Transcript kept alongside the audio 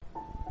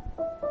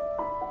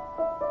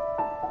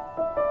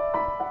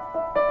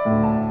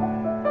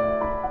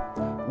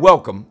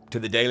Welcome to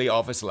the Daily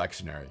Office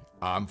Lectionary.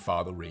 I'm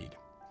Father Reed.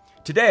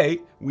 Today,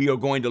 we are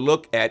going to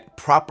look at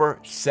Proper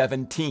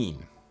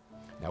 17.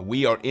 Now,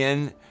 we are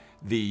in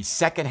the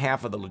second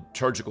half of the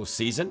liturgical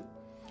season,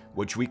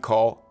 which we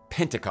call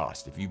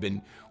Pentecost. If you've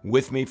been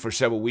with me for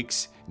several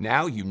weeks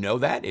now, you know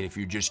that. And if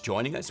you're just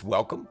joining us,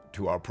 welcome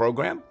to our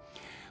program.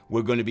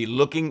 We're going to be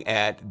looking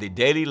at the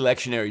daily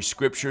lectionary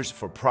scriptures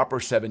for Proper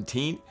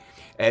 17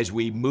 as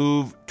we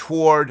move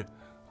toward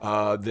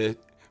the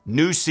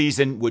new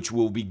season, which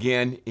will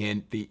begin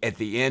at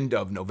the end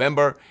of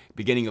November,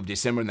 beginning of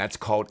December, and that's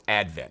called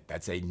Advent.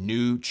 That's a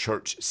new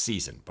church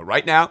season. But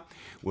right now,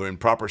 we're in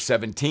Proper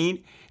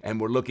 17,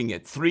 and we're looking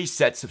at three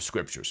sets of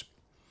scriptures: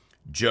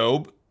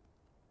 Job,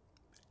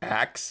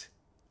 Acts,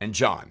 and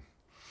John.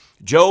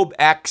 Job,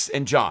 Acts,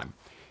 and John.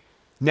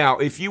 Now,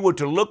 if you were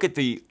to look at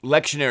the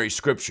lectionary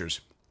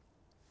scriptures,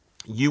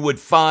 you would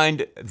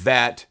find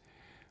that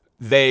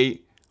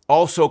they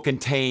also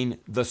contain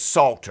the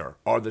Psalter,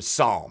 or the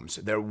Psalms.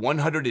 There are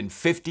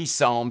 150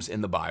 Psalms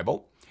in the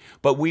Bible,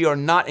 but we are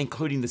not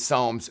including the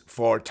Psalms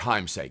for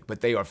time's sake,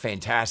 but they are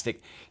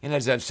fantastic. And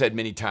as I've said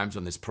many times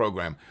on this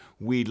program,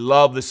 we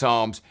love the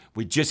Psalms.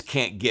 We just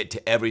can't get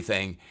to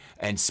everything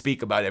and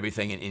speak about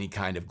everything in any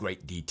kind of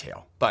great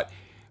detail. But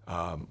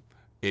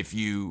if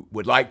you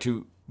would like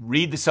to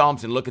read the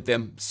Psalms and look at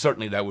them,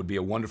 certainly that would be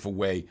a wonderful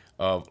way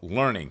of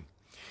learning.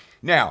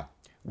 Now,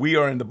 we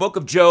are in the book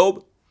of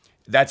Job.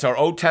 That's our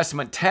Old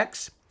Testament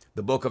text.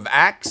 The book of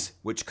Acts,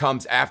 which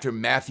comes after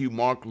Matthew,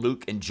 Mark,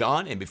 Luke, and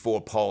John, and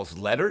before Paul's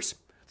letters,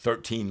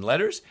 13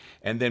 letters.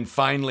 And then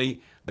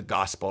finally, the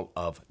Gospel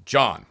of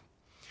John.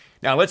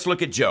 Now, let's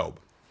look at Job.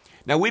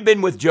 Now, we've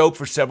been with Job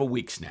for several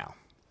weeks now.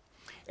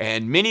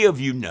 And many of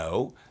you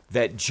know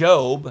that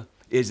Job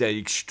is an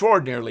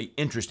extraordinarily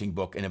interesting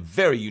book and a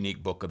very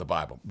unique book of the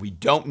Bible. We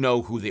don't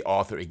know who the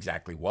author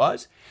exactly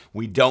was.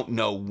 We don't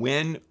know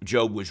when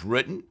Job was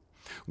written.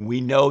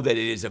 We know that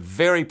it is a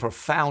very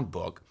profound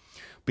book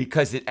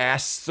because it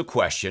asks the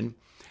question,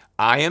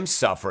 I am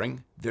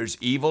suffering, there's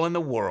evil in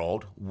the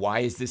world, why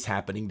is this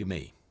happening to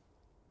me?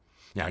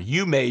 Now,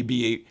 you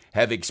may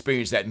have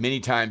experienced that many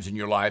times in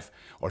your life,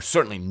 or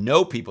certainly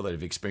know people that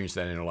have experienced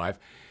that in their life.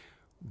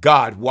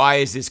 God, why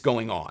is this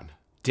going on?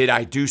 Did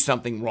I do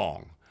something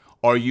wrong?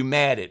 Are you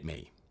mad at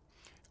me?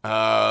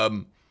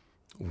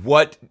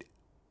 What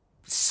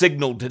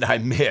signal did I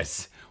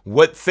miss?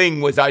 What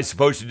thing was I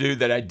supposed to do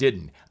that I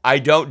didn't? I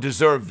don't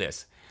deserve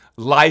this.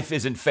 Life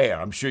isn't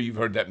fair. I'm sure you've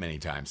heard that many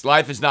times.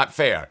 Life is not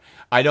fair.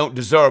 I don't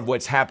deserve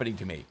what's happening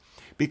to me.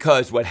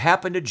 Because what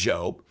happened to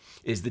Job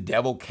is the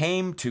devil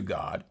came to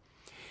God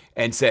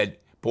and said,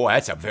 boy,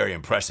 that's a very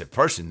impressive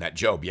person, that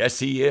Job. Yes,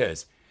 he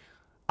is.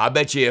 I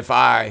bet you if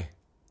I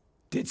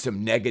did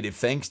some negative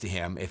things to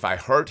him, if I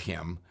hurt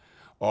him,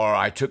 or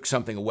I took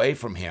something away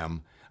from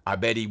him, I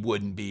bet he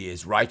wouldn't be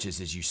as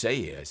righteous as you say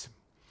he is.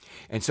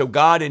 And so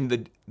God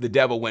and the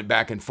devil went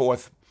back and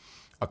forth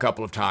a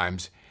couple of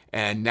times,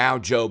 and now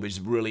Job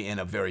is really in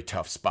a very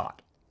tough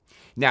spot.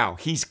 Now,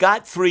 he's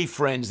got three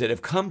friends that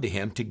have come to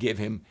him to give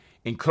him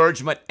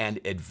encouragement and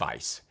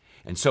advice.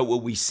 And so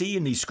what we see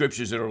in these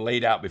scriptures that are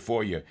laid out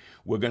before you,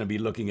 we're going to be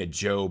looking at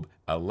Job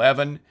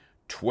 11,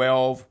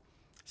 12,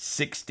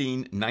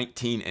 16,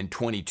 19, and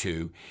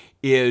 22,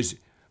 is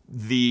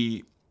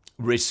the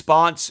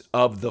response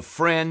of the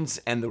friends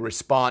and the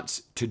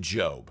response to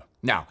Job.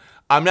 Now,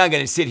 I'm not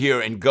going to sit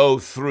here and go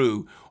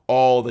through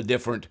all the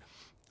different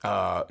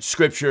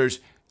scriptures.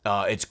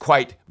 It's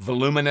quite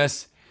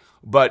voluminous,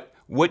 but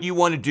what you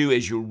want to do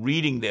as you're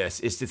reading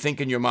this is to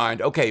think in your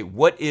mind, okay,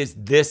 what is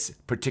this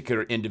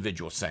particular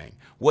individual saying?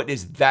 What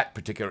is that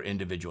particular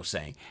individual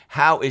saying?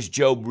 How is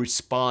Job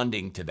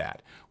responding to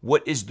that?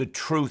 What is the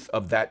truth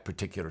of that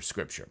particular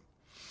scripture?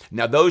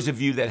 Now, those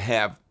of you that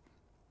have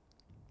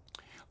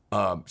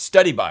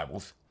study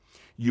Bibles,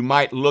 you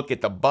might look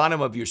at the bottom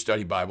of your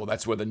study Bible.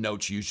 That's where the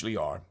notes usually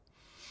are.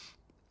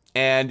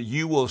 And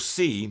you will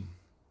see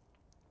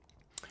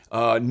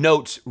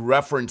notes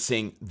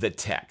referencing the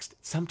text.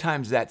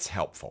 Sometimes that's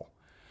helpful.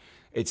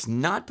 It's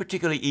not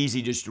particularly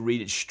easy just to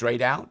read it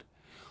straight out,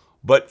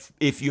 but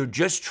if you're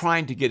just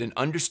trying to get an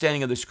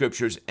understanding of the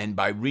scriptures and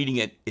by reading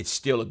it, it's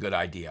still a good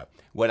idea.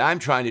 What I'm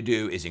trying to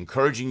do is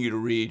encouraging you to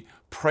read,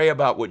 pray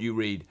about what you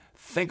read,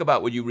 think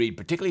about what you read,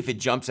 particularly if it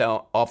jumps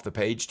out off the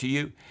page to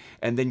you,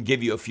 and then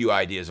give you a few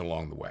ideas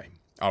along the way.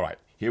 All right,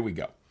 here we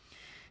go.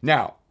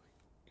 Now,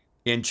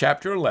 in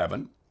chapter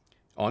 11,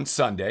 on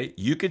Sunday,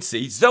 you could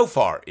see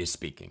Zophar is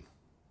speaking.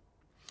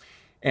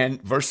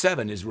 And verse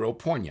 7 is real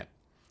poignant.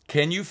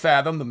 Can you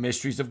fathom the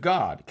mysteries of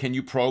God? Can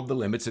you probe the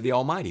limits of the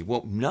Almighty?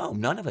 Well, no,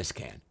 none of us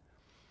can.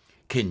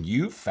 Can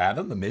you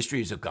fathom the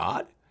mysteries of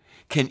God?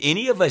 Can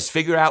any of us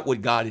figure out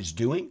what God is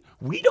doing?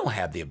 We don't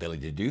have the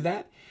ability to do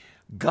that.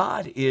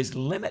 God is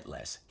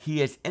limitless.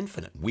 He is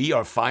infinite. We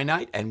are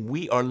finite and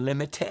we are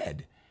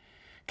limited.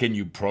 Can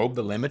you probe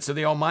the limits of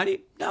the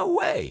Almighty? No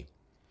way.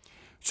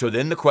 So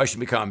then the question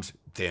becomes,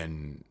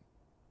 then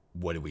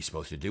what are we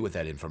supposed to do with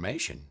that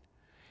information?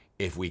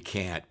 If we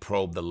can't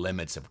probe the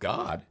limits of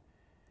God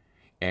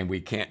and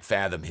we can't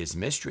fathom his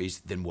mysteries,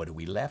 then what are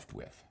we left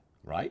with,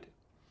 right?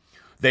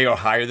 They are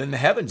higher than the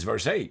heavens,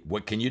 verse 8.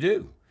 What can you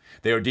do?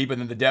 They are deeper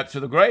than the depths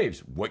of the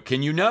graves. What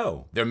can you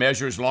know? Their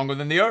measure is longer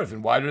than the earth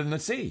and wider than the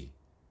sea.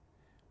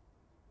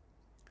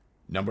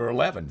 Number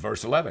 11,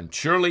 verse 11.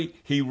 Surely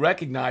he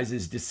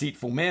recognizes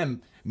deceitful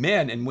men,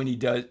 and when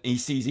he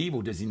sees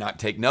evil, does he not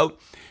take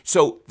note?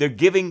 So they're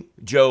giving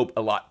Job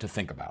a lot to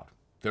think about.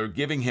 They're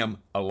giving him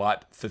a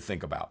lot to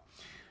think about.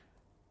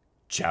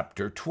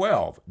 Chapter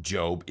 12,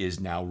 Job is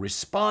now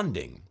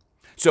responding.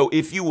 So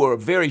if you were a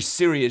very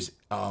serious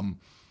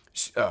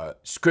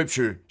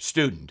scripture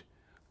student,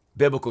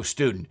 biblical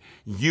student,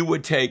 you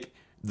would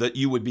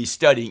be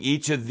studying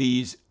each of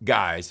these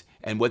guys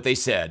and what they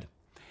said,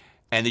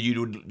 and then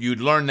you'd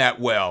learn that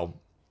well,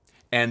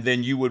 and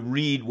then you would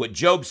read what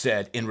Job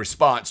said in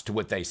response to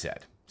what they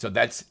said. So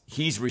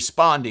he's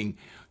responding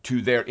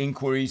to their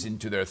inquiries and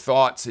to their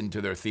thoughts and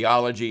to their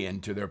theology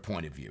and to their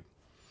point of view.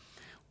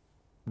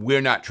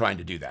 We're not trying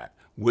to do that.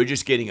 We're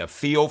just getting a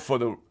feel for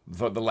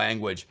the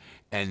language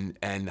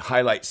and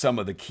highlight some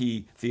of the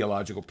key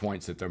theological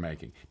points that they're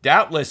making.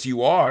 Doubtless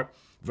you are,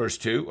 verse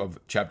 2 of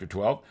chapter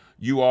 12,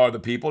 you are the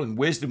people, and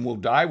wisdom will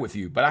die with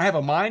you. But I have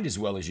a mind as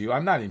well as you.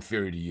 I'm not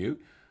inferior to you.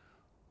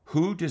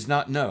 Who does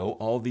not know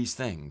all these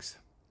things?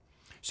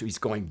 So he's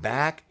going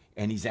back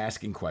and he's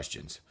asking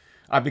questions.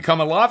 I've become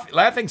a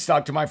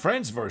laughingstock to my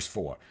friends, verse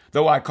 4.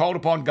 Though I called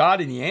upon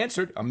God and he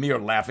answered, a mere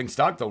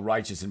laughingstock, though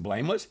righteous and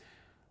blameless.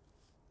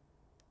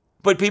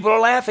 But people are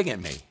laughing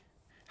at me.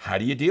 How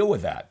do you deal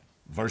with that?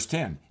 Verse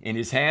 10, in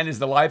his hand is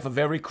the life of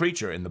every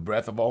creature and the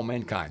breath of all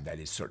mankind. That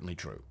is certainly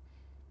true.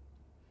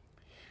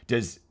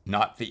 Does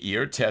not the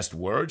ear test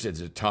words as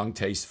the tongue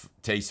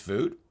tastes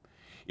food?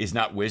 Is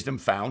not wisdom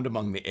found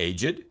among the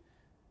aged?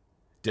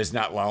 Does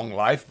not long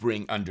life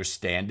bring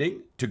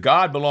understanding? To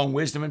God belong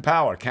wisdom and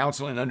power.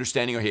 Counsel and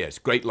understanding are his.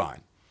 Great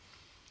line.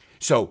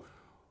 So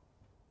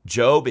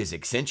Job is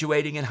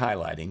accentuating and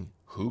highlighting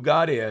who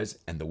God is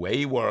and the way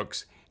he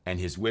works and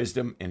his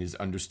wisdom and his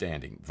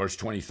understanding. Verse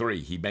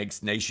 23, he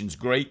makes nations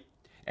great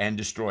and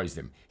destroys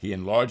them. He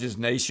enlarges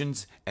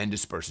nations and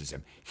disperses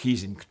them.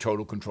 He's in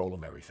total control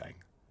of everything.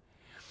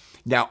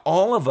 Now,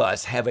 all of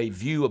us have a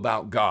view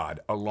about God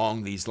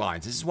along these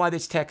lines. This is why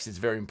this text is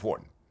very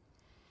important.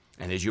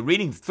 And as you're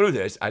reading through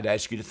this, I'd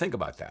ask you to think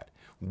about that.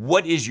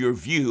 What is your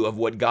view of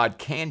what God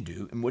can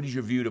do, and what is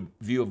your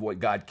view of what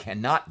God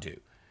cannot do?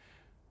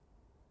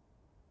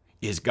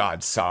 Is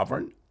God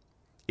sovereign?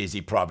 Is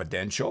he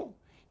providential?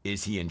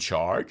 Is he in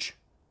charge?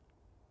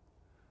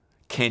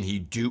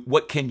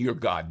 What can your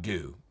God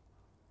do?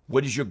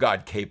 What is your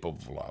God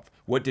capable of?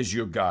 What does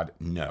your God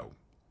know?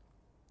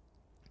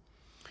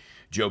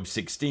 Job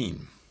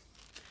 16,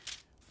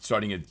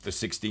 starting at the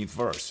 16th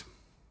verse.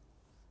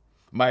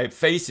 My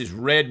face is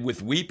red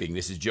with weeping.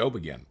 This is Job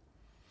again.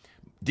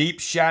 Deep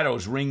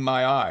shadows ring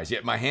my eyes,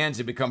 yet my hands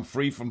have become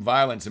free from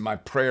violence and my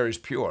prayer is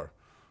pure.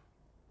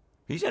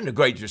 He's under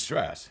great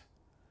distress.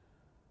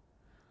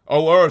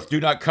 O earth, do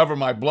not cover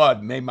my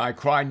blood. May my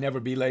cry never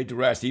be laid to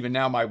rest. Even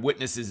now my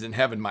witness is in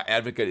heaven. My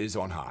advocate is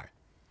on high.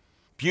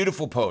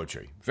 Beautiful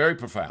poetry, very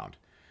profound.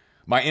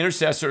 My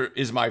intercessor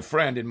is my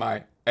friend,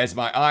 and as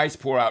my eyes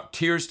pour out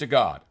tears to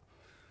God.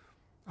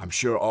 I'm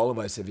sure all of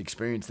us have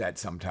experienced that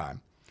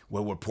sometime,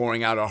 where we're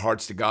pouring out our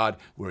hearts to God.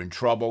 We're in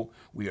trouble.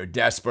 We are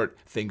desperate.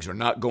 Things are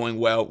not going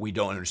well. We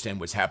don't understand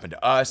what's happened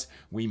to us.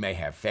 We may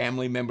have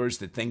family members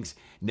that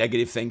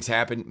negative things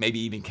happen, maybe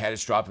even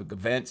catastrophic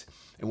events.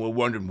 And we're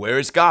wondering, where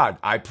is God?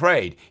 I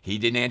prayed. He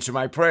didn't answer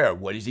my prayer.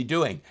 What is he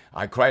doing?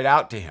 I cried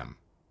out to him,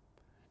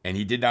 and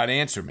he did not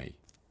answer me.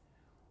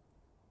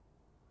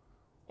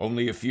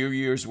 Only a few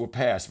years will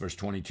pass, verse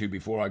 22,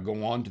 before I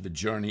go on to the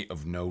journey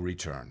of no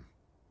return.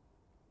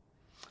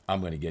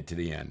 I'm going to get to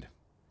the end.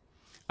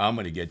 I'm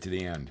going to get to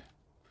the end.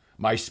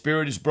 My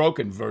spirit is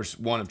broken, verse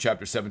 1 of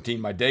chapter 17.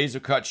 My days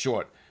are cut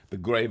short. The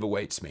grave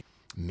awaits me.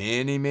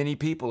 Many, many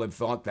people have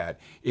thought that.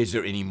 Is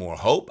there any more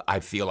hope? I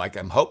feel like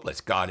I'm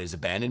hopeless. God has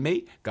abandoned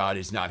me. God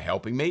is not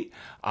helping me.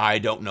 I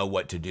don't know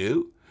what to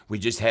do. We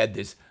just had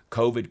this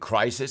COVID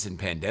crisis and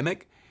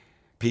pandemic.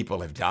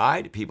 People have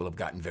died. People have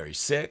gotten very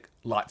sick.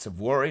 Lots of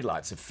worry,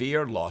 lots of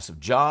fear, loss of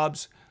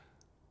jobs,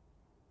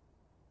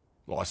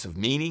 loss of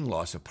meaning,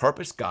 loss of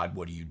purpose. God,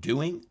 what are you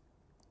doing?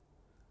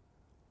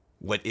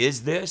 What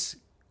is this?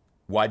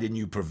 Why didn't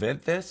you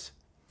prevent this?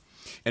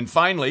 And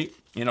finally,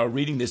 in our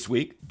reading this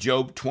week,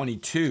 Job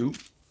 22,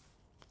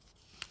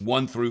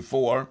 1 through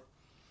 4.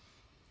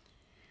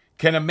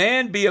 Can a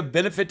man be of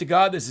benefit to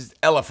God? This is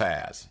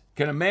Eliphaz.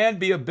 Can a man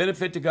be of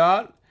benefit to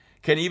God?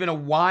 Can even a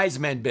wise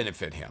man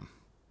benefit him?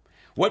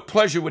 What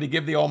pleasure would he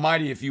give the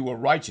Almighty if you were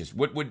righteous?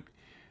 What would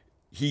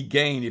he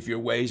gain if your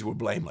ways were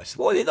blameless?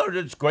 Well, these are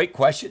just great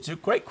questions. They're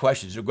great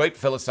questions. They're great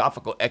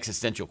philosophical,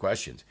 existential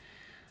questions.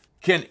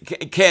 Can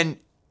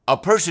a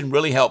person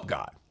really help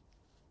God?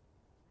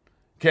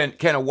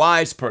 Can a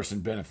wise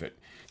person benefit?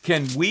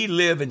 Can we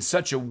live in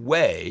such a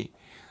way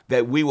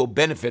that we will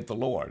benefit the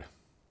Lord?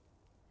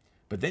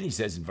 But then he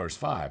says in verse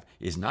 5,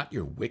 is not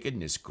your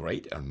wickedness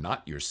great? Are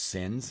not your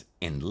sins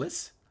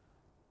endless?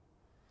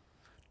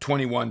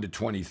 21 to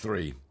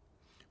 23,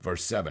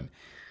 verse 7.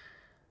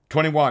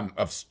 21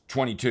 of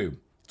 22.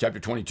 Chapter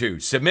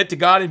 22, submit to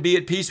God and be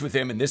at peace with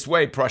him. In this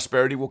way,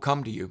 prosperity will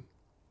come to you.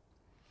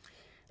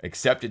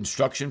 Accept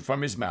instruction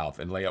from his mouth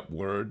and lay up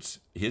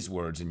his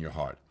words in your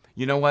heart.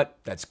 You know what?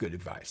 That's good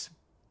advice.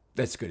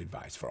 That's good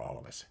advice for all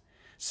of us.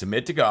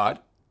 Submit to God.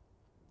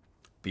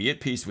 Be at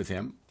peace with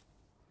him.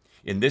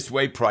 In this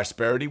way,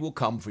 prosperity will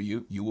come for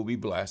you. You will be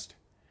blessed.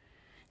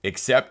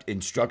 Accept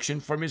instruction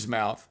from his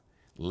mouth.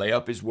 Lay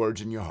up his words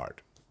in your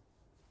heart.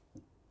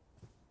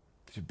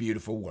 These are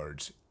beautiful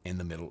words in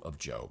the middle of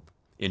Job.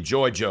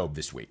 Enjoy Job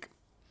this week.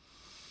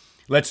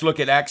 Let's look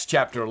at Acts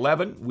chapter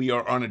 11. We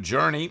are on a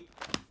journey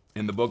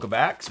in the book of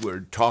Acts. We're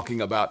talking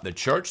about the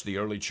church, the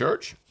early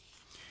church.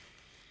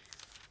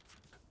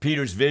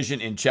 Peter's vision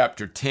in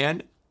chapter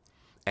 10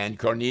 and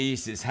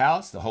Cornelius'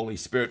 house, the Holy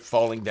Spirit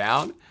falling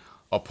down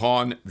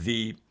upon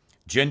the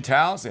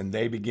Gentiles, and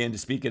they begin to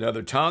speak in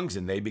other tongues,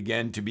 and they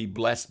begin to be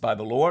blessed by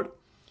the Lord.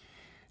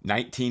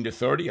 19 to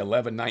 30,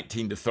 11,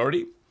 19 to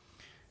 30.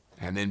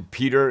 And then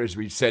Peter, as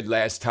we said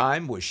last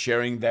time, was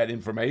sharing that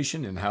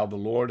information and how the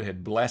Lord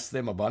had blessed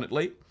them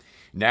abundantly.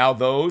 Now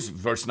those,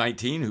 verse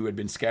 19, who had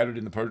been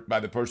scattered by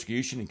the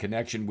persecution in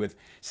connection with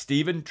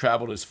Stephen,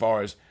 traveled as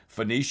far as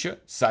Phoenicia,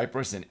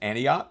 Cyprus, and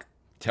Antioch,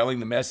 telling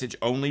the message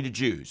only to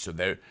Jews. So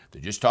they're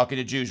just talking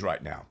to Jews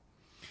right now.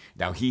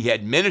 Now he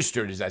had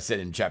ministered, as I said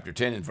in chapter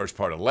 10 and verse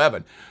part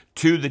 11,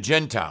 to the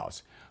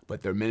Gentiles,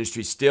 but their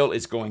ministry still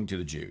is going to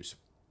the Jews.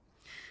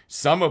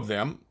 Some of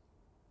them,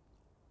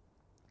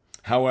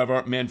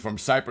 however, men from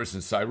Cyprus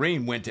and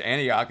Cyrene, went to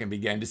Antioch and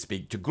began to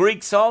speak to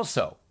Greeks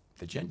also,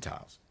 the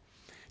Gentiles,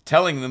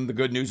 telling them the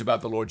good news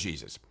about the Lord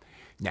Jesus.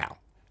 Now,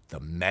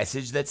 the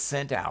message that's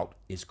sent out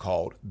is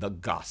called the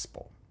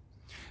gospel.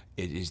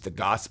 It is the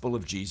gospel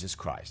of Jesus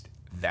Christ.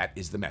 That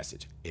is the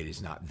message. It is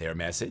not their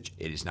message.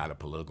 It is not a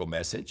political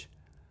message.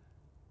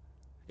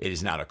 It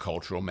is not a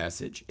cultural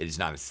message. It is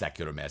not a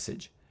secular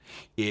message.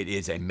 It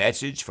is a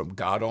message from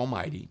God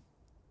Almighty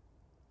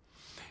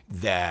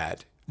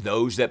that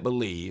those that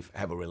believe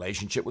have a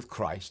relationship with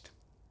Christ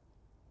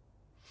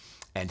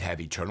and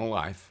have eternal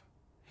life,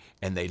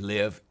 and they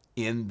live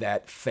in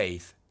that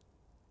faith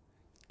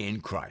in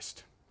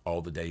Christ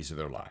all the days of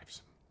their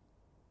lives.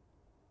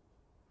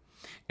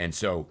 And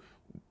so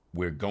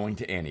we're going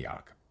to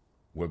Antioch.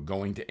 We're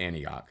going to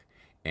Antioch.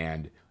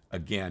 And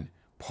again,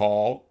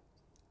 Paul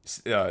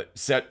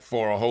set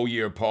for a whole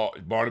year,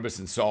 Barnabas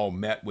and Saul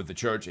met with the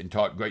church and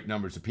taught great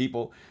numbers of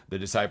people. The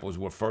disciples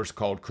were first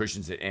called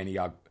Christians at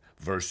Antioch,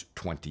 verse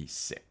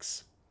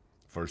 26.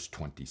 Verse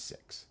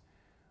 26.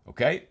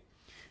 Okay?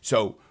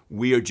 So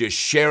we are just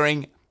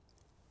sharing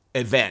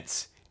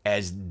events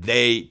as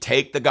they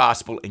take the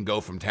gospel and go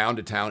from town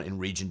to town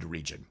and region to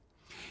region.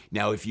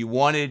 Now, if you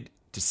wanted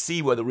to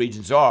see where the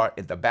regions are,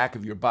 at the back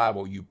of your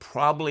Bible, you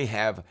probably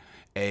have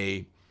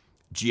a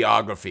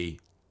geography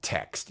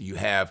text. You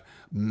have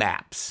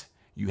maps.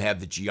 You have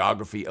the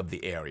geography of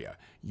the area.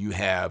 You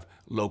have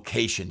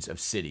locations of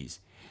cities.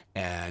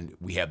 And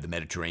we have the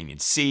Mediterranean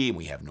Sea, and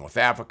we have North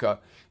Africa,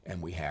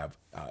 and we have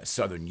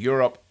Southern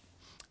Europe,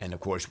 and of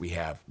course we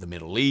have the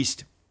Middle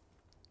East.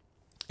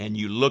 And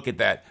you look at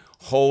that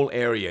whole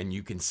area and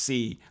you can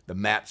see the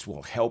maps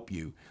will help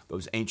you.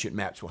 Those ancient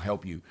maps will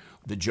help you.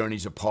 The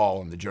journeys of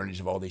Paul and the journeys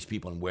of all these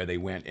people and where they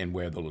went and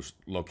where those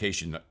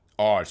locations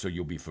are, so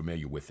you'll be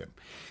familiar with them.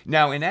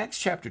 Now, in Acts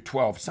chapter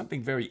 12,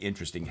 something very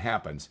interesting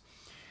happens.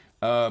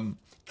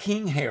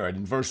 King Herod,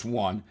 in verse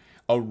 1,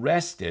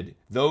 arrested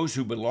those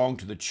who belonged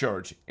to the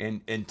church and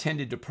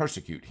intended to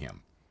persecute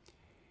him.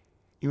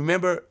 You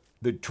remember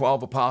the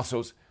 12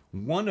 apostles?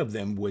 One of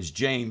them was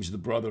James, the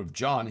brother of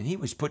John, and he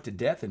was put to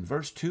death in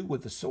verse 2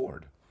 with a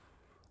sword.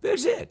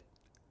 There's it.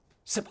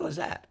 Simple as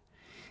that.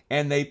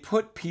 And they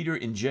put Peter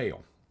in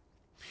jail.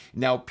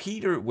 Now,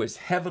 Peter was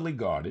heavily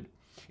guarded,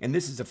 and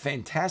this is a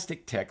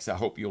fantastic text I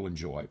hope you'll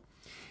enjoy.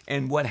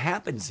 And what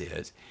happens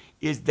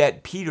is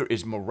that Peter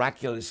is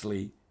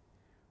miraculously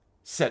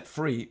set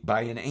free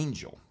by an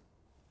angel.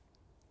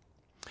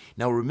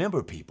 Now,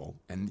 remember, people,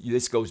 and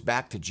this goes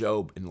back to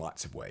Job in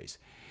lots of ways.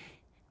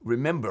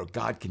 Remember,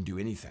 God can do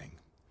anything,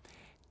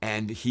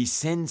 and he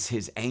sends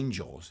his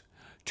angels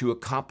to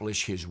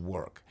accomplish his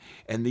work.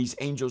 And these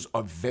angels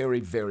are very,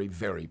 very,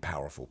 very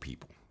powerful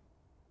people.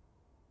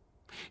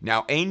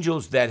 Now,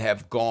 angels that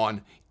have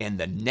gone in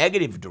the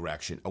negative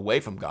direction away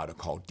from God are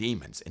called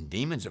demons, and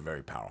demons are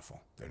very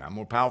powerful. They're not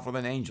more powerful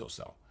than angels,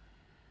 though.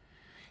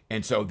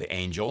 And so the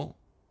angel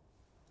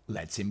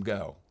lets him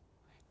go,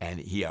 and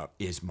he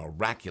is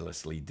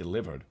miraculously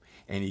delivered.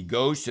 And he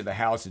goes to the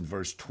house in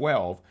verse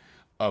 12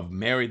 of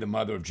Mary, the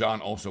mother of John,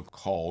 also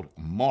called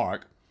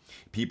Mark.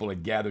 People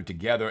had gathered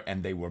together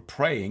and they were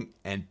praying,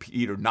 and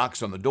Peter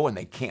knocks on the door and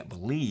they can't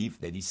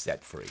believe that he's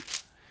set free.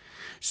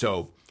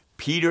 So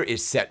Peter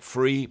is set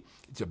free.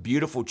 It's a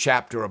beautiful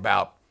chapter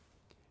about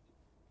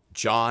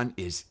John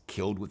is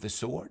killed with a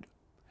sword.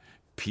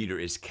 Peter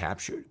is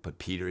captured, but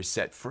Peter is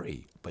set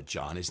free. But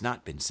John has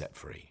not been set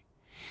free.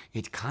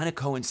 It kind of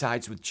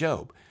coincides with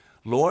Job.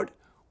 Lord,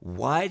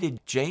 why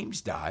did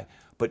James die,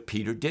 but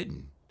Peter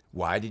didn't?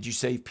 Why did you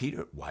save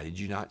Peter? Why did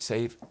you not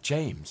save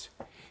James?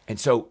 And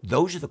so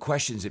those are the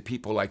questions that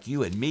people like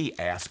you and me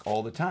ask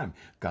all the time.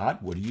 God,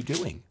 what are you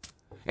doing?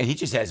 And he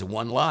just has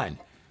one line,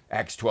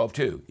 Acts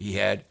 12:2.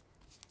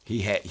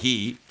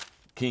 He,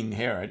 King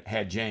Herod,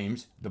 had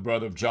James, the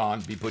brother of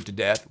John, be put to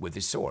death with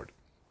his sword.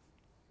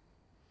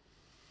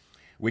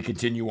 We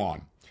continue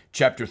on.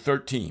 Chapter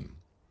 13.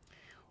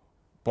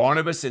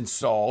 Barnabas and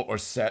Saul are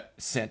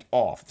sent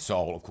off.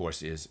 Saul, of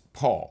course, is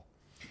Paul.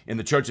 In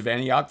the church of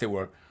Antioch, there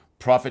were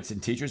prophets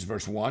and teachers.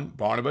 Verse 1,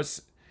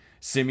 Barnabas,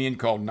 Simeon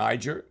called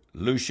Niger,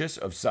 Lucius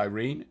of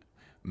Cyrene,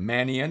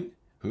 Manaen,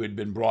 who had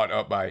been brought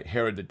up by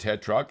Herod the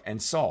Tetrarch,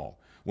 and Saul.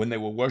 When they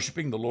were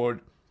worshiping the Lord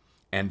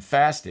and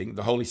fasting,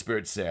 the Holy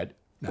Spirit said,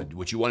 now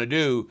what you want to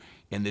do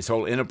in this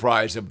whole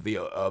enterprise of the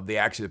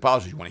Acts of the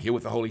Apostles, you want to hear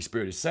what the Holy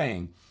Spirit is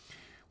saying.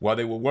 While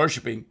they were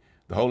worshiping,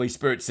 the Holy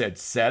Spirit said,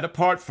 set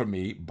apart for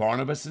me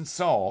Barnabas and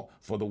Saul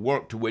for the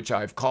work to which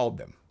I have called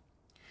them.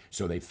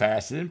 So they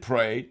fasted and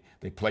prayed,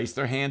 they placed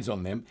their hands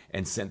on them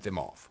and sent them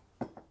off.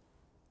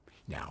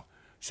 Now,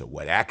 so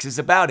what Acts is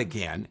about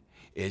again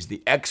is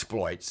the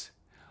exploits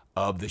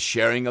of the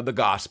sharing of the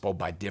gospel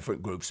by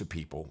different groups of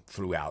people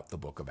throughout the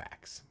book of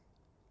Acts.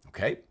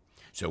 Okay?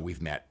 So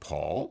we've met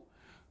Paul,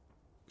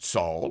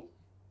 Saul,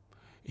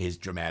 his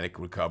dramatic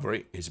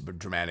recovery,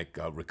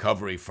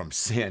 recovery from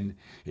sin,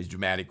 his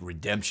dramatic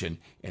redemption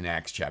in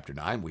Acts chapter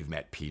 9. We've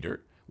met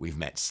Peter. We've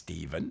met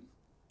Stephen,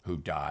 who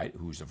died,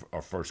 who's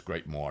our first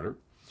great martyr.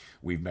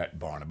 We've met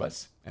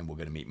Barnabas, and we're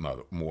going to meet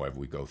more as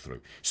we go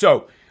through.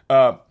 So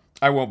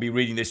I won't be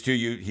reading this to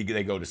you.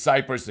 They go to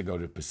Cyprus, they go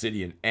to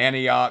Pisidian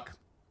Antioch,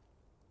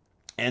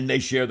 and they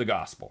share the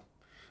gospel.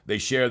 They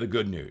share the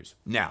good news.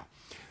 Now,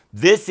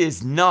 this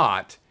is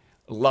not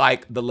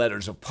like the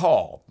letters of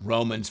Paul,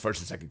 Romans,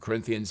 1st and 2nd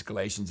Corinthians,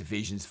 Galatians,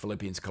 Ephesians,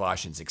 Philippians,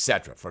 Colossians,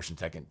 etc., 1st and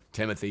 2nd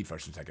Timothy,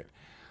 1st and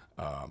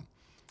 2nd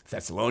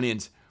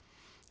Thessalonians.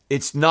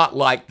 It's not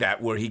like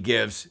that where he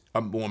gives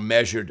a more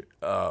measured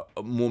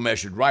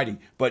writing,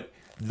 but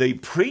the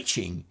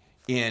preaching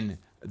in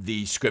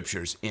the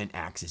scriptures in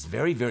Acts is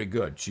very, very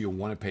good, so you'll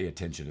want to pay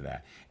attention to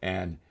that.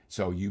 And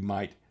so you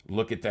might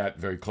look at that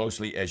very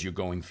closely as you're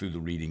going through the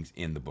readings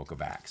in the book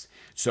of Acts.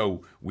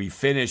 So we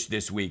finished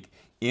this week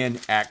in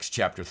Acts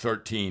chapter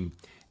 13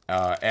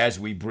 as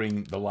we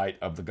bring the light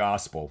of the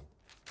gospel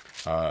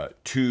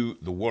to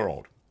the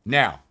world.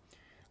 Now,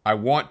 I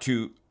want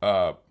to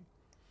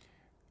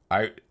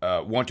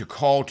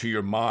call to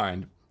your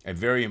mind a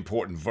very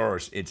important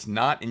verse. It's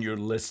not in your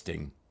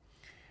listing.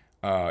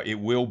 It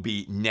will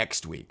be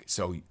next week.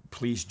 So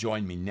please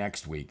join me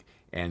next week.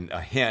 And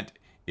a hint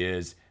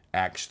is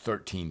Acts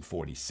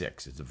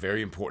 13:46. It's a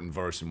very important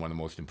verse and one of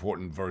the most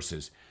important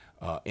verses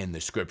in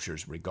the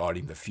scriptures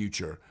regarding the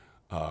future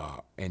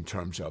in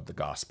terms of the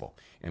gospel.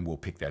 And we'll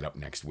pick that up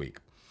next week.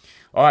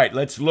 All right,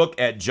 let's look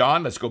at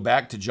John. Let's go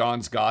back to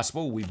John's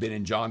gospel. We've been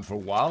in John for a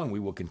while, and we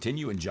will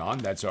continue in John.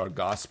 That's our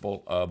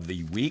gospel of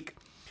the week.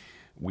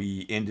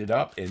 We ended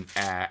up in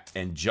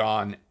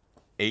John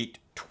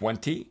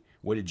 8:20.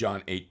 What did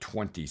John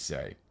 8:20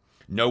 say?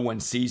 No one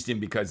seized him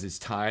because his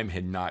time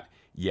had not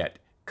yet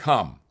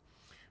come.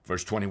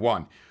 Verse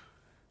 21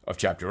 of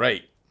chapter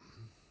 8.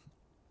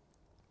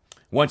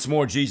 Once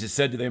more, Jesus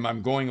said to them,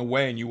 I'm going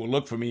away, and you will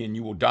look for me, and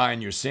you will die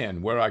in your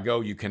sin. Where I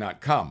go, you cannot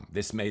come.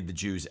 This made the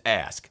Jews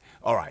ask.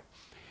 All right.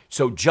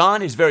 So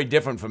John is very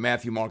different from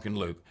Matthew, Mark, and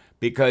Luke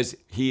because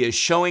he is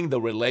showing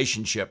the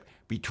relationship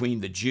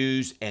between the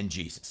Jews and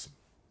Jesus.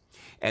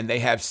 And they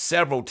have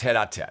several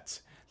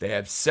tete-a-tetes. They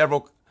have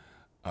several,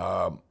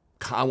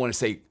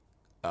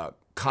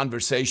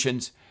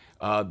 conversations.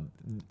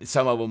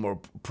 Some of them are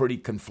pretty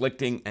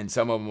conflicting, and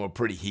some of them are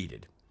pretty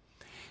heated.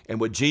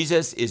 And what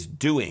Jesus is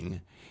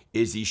doing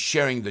is he's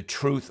sharing the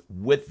truth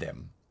with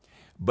them,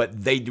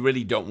 but they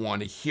really don't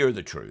want to hear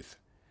the truth.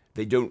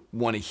 They don't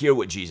want to hear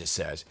what Jesus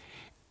says.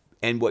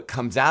 And what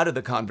comes out of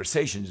the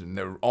conversations, and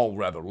they're all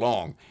rather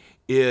long,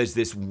 is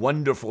this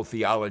wonderful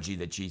theology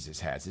that Jesus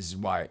has. This is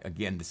why,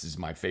 again, this is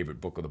my favorite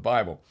book of the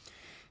Bible.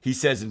 He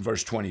says in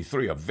verse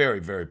 23, a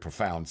very, very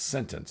profound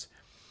sentence.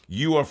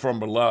 You are from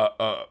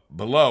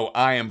below,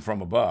 I am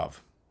from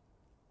above.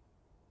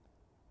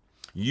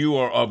 You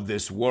are of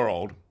this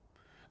world,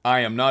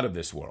 I am not of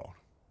this world.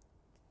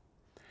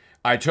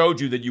 I told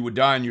you that you would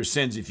die in your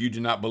sins if you do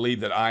not believe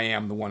that I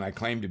am the one I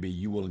claim to be.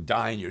 You will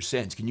die in your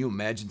sins. Can you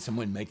imagine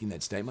someone making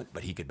that statement?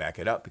 But he could back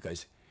it up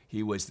because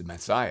he was the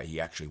Messiah.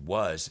 He actually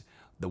was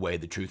the way,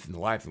 the truth, and the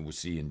life, and we'll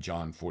see in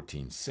John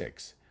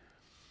 14:6.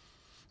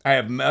 I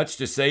have much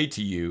to say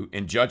to you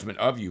in judgment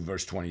of you,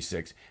 verse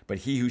 26, but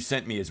he who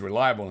sent me is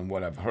reliable, and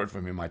what I've heard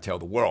from him I tell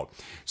the world.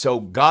 So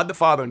God the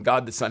Father and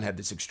God the Son have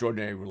this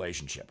extraordinary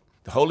relationship.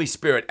 The Holy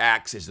Spirit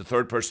acts as the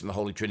third person of the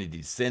Holy Trinity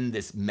to send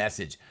this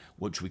message,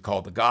 which we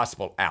call the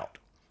gospel, out,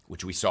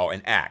 which we saw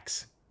in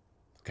Acts,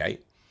 okay?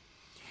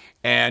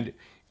 And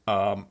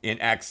in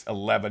Acts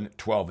 11,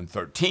 12, and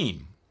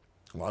 13,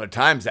 a lot of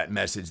times that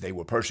message, they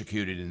were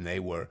persecuted and they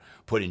were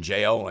put in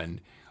jail and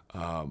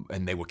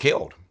they were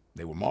killed.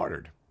 They were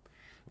martyred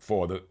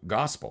for the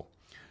gospel.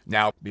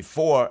 Now,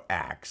 before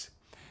Acts,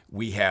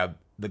 we have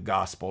the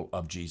gospel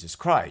of Jesus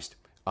Christ.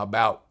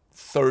 About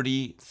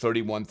 30,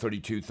 31,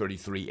 32,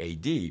 33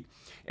 AD.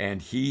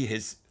 And he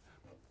is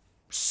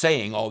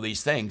saying all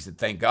these things that,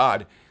 thank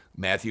God,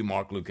 Matthew,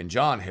 Mark, Luke, and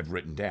John have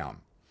written down.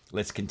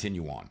 Let's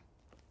continue on.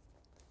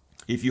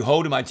 If you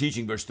hold to my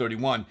teaching, verse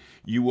 31,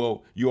 you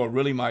are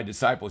really my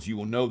disciples. You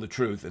will know the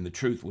truth, and the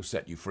truth will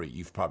set you free.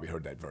 You've probably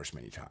heard that verse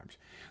many times.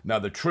 Now,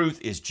 the truth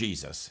is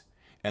Jesus,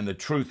 and the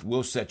truth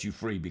will set you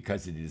free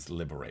because it is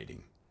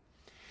liberating.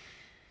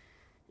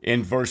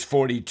 In verse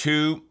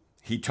 42,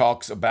 he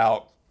talks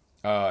about,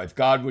 if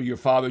God were your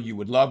father, you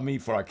would love me,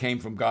 for I came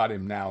from God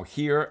and am now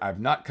here. I've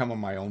not come on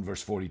my own,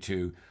 verse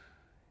 42.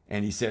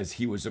 And he says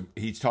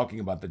he's talking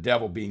about the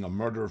devil being a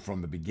murderer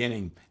from the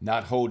beginning,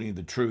 not holding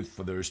the truth,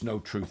 for there is no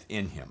truth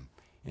in him.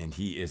 And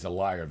he is a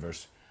liar.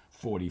 Verse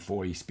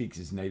 44, he speaks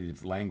his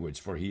native language,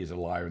 for he is a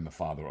liar and the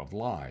father of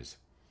lies.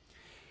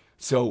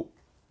 So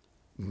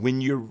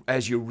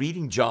as you're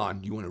reading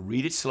John, you want to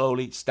read it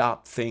slowly,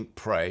 stop, think,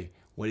 pray.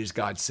 What is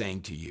God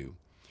saying to you?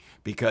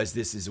 Because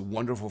this is a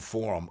wonderful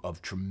forum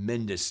of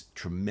tremendous,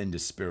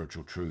 tremendous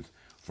spiritual truth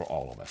for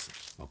all of us.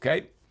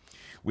 Okay?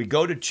 We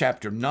go to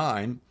chapter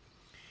 9.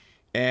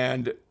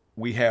 And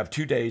we have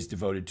 2 days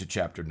devoted to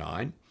chapter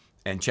 9.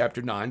 And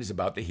chapter 9 is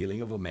about the healing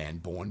of a man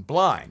born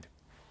blind.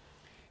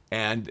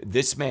 And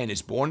this man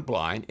is born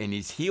blind and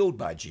he's healed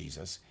by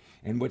Jesus.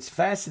 And what's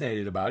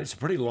fascinating about it, it's a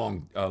pretty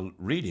long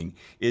reading,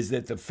 is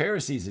that the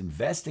Pharisees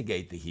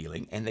investigate the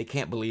healing and they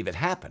can't believe it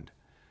happened.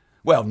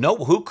 Well, no,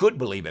 who could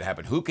believe it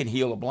happened? Who can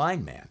heal a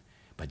blind man?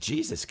 But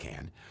Jesus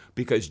can,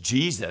 because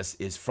Jesus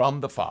is from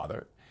the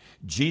Father.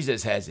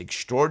 Jesus has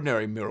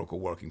extraordinary miracle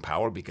working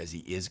power because he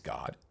is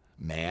God.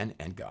 Man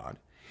and God.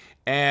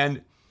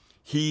 And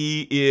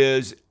he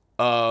is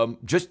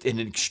just an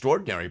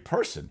extraordinary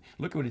person.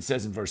 Look at what it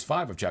says in verse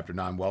 5 of chapter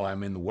 9. While I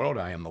am in the world,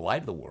 I am the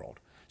light of the world.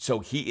 So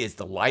he is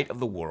the light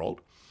of the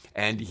world,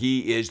 and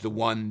he is the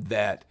one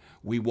that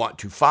we want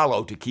to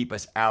follow to keep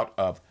us out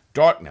of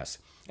darkness.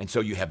 And so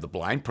you have the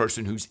blind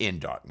person who's in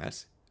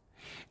darkness,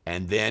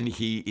 and then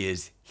he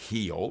is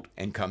healed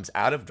and comes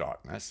out of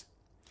darkness.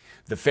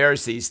 The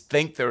Pharisees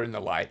think they're in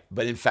the light,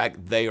 but in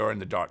fact, they are in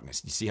the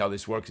darkness. You see how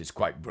this works? It's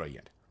quite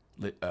brilliant,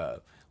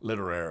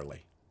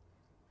 literarily.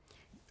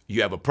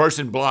 You have a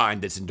person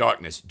blind that's in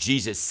darkness.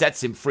 Jesus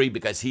sets him free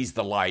because he's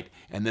the light,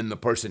 and then the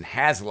person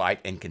has light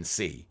and can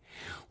see.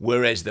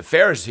 Whereas the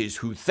Pharisees,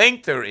 who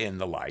think they're in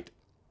the light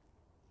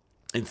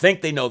and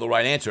think they know the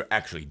right answer,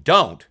 actually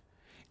don't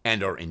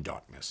and are in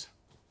darkness.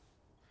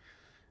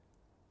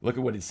 Look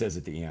at what it says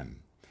at the end.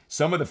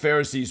 Some of the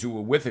Pharisees who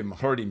were with him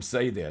heard him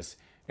say this.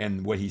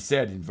 And what he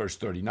said in verse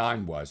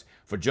 39 was,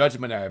 for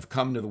judgment I have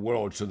come to the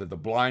world so that the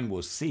blind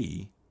will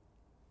see,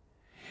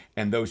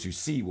 and those who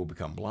see will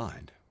become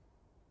blind.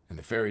 And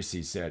the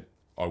Pharisees said,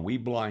 are we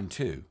blind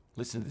too?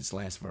 Listen to this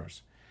last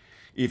verse.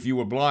 If you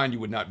were blind, you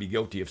would not be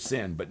guilty of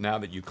sin, but now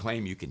that you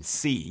claim you can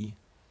see,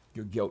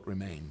 your guilt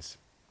remains.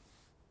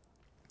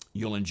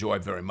 You'll enjoy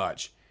very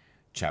much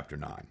chapter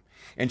 9.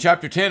 And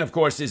chapter 10, of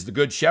course, is the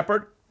Good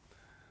Shepherd.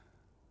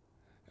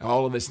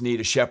 All of us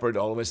need a shepherd.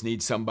 All of us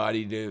need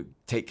somebody to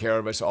take care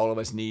of us. All of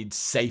us need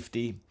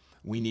safety.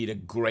 We need a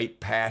great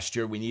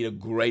pasture. We need a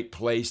great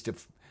place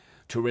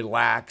to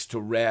relax, to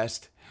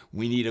rest.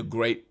 We need a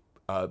great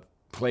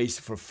place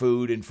for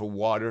food and for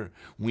water.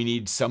 We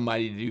need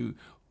somebody to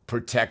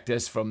protect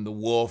us from the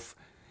wolf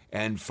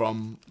and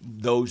from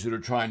those that are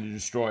trying to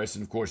destroy us.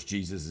 And of course,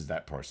 Jesus is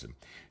that person.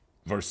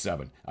 Verse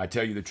 7, I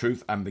tell you the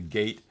truth, I'm the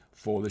gate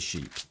for the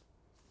sheep.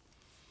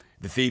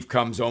 The thief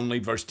comes only,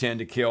 verse 10,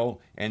 to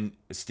kill and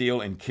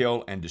steal and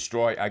kill and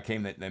destroy. I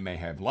came that they may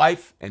have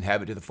life and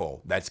have it to the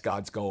full. That's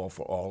God's goal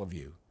for all of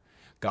you.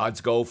 God's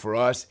goal for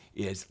us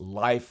is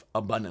life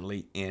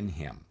abundantly in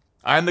him.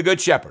 I am the good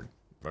shepherd,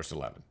 verse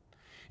 11.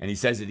 And he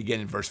says it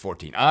again in verse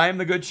 14. I am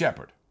the good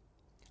shepherd.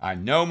 I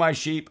know my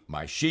sheep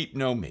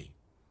know me.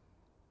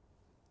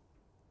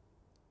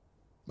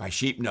 My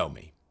sheep know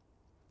me.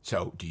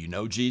 So, do you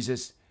know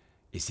Jesus?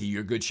 Is he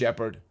your good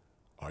shepherd?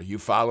 Are you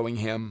following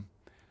him?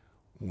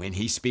 When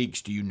he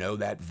speaks, do you know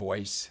that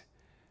voice?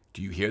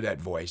 Do you hear that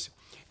voice?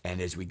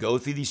 And as we go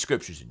through these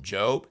scriptures in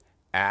Job,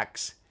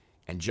 Acts,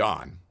 and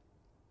John,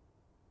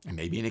 and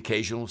maybe an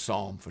occasional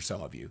psalm for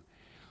some of you,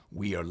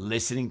 we are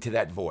listening to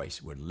that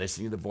voice. We're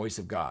listening to the voice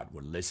of God.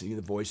 We're listening to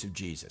the voice of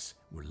Jesus.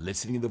 We're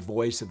listening to the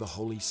voice of the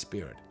Holy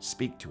Spirit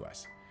speak to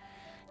us,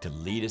 to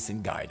lead us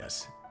and guide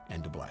us,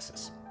 and to bless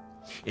us.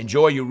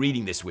 Enjoy your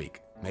reading this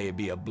week. May it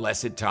be a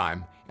blessed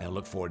time, and I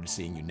look forward to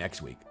seeing you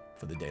next week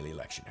for the Daily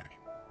Lectionary.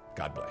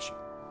 God bless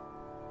you.